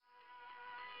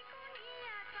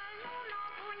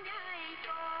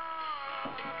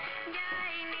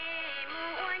dây nè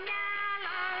mua nhà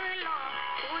lỡ lò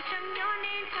cô chẳng nhớ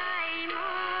nên